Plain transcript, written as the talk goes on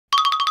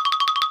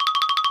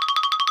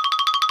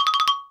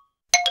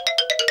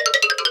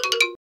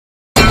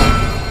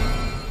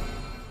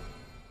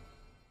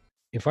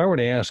If I were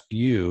to ask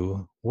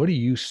you, what do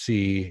you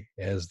see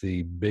as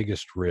the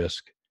biggest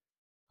risk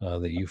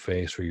that you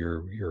face or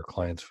your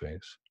clients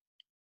face?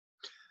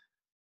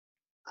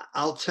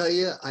 I'll tell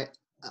you, uh,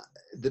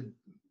 the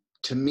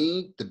to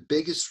me the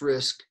biggest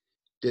risk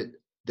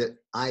that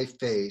I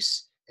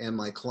face and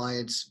my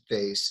clients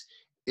face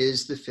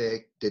is the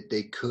fact that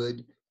they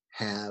could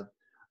have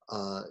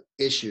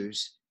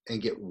issues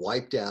and get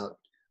wiped out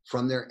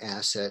from their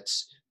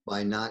assets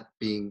by not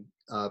being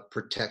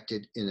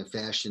protected in a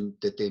fashion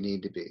that they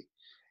need to be.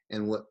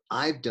 And what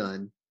I've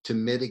done to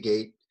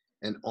mitigate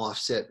and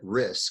offset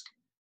risk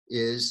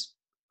is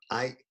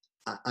I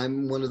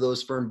I'm one of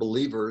those firm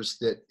believers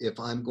that if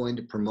I'm going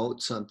to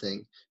promote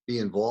something, be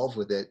involved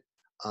with it,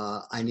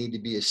 I need to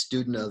be a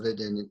student of it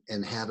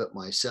and have it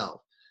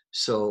myself.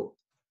 So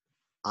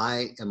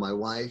I and my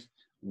wife,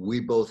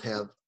 we both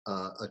have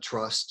a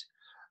trust,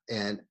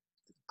 and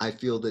I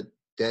feel that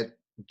that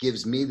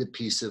gives me the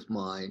peace of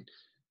mind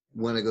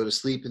when I go to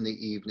sleep in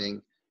the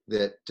evening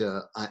that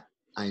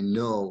I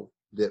know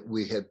that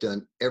we have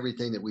done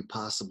everything that we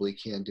possibly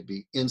can to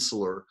be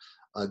insular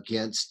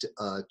against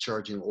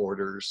charging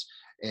orders.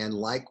 And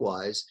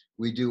likewise,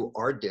 we do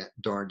our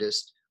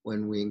darndest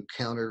when we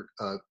encounter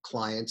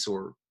clients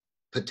or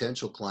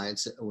potential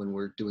clients when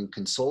we're doing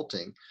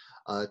consulting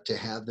to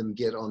have them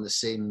get on the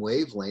same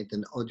wavelength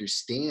and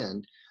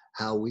understand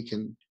how we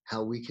can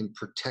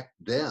protect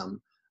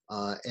them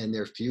and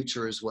their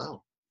future as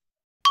well.